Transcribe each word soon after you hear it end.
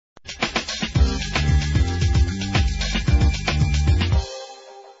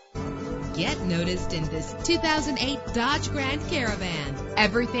Get noticed in this 2008 Dodge Grand Caravan.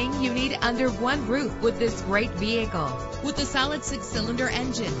 Everything you need under one roof with this great vehicle. With a solid 6-cylinder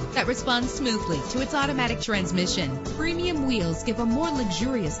engine that responds smoothly to its automatic transmission, premium wheels give a more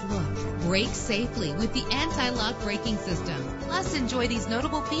luxurious look. Brake safely with the anti-lock braking system. Plus, enjoy these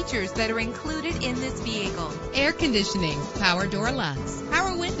notable features that are included in this vehicle: air conditioning, power door locks,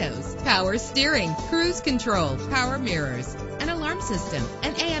 power windows, power steering, cruise control, power mirrors, an alarm system,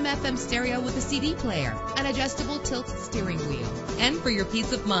 an AM/FM stereo with a CD player, an adjustable tilt steering wheel. And for your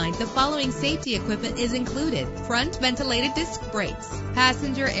peace of mind, the following safety equipment is included: front ventilated disc brakes,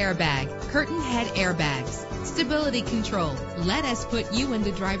 passenger airbag, curtain head airbags, stability control. Let us put you in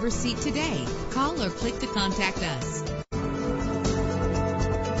the driver's seat today. Call or click to contact us.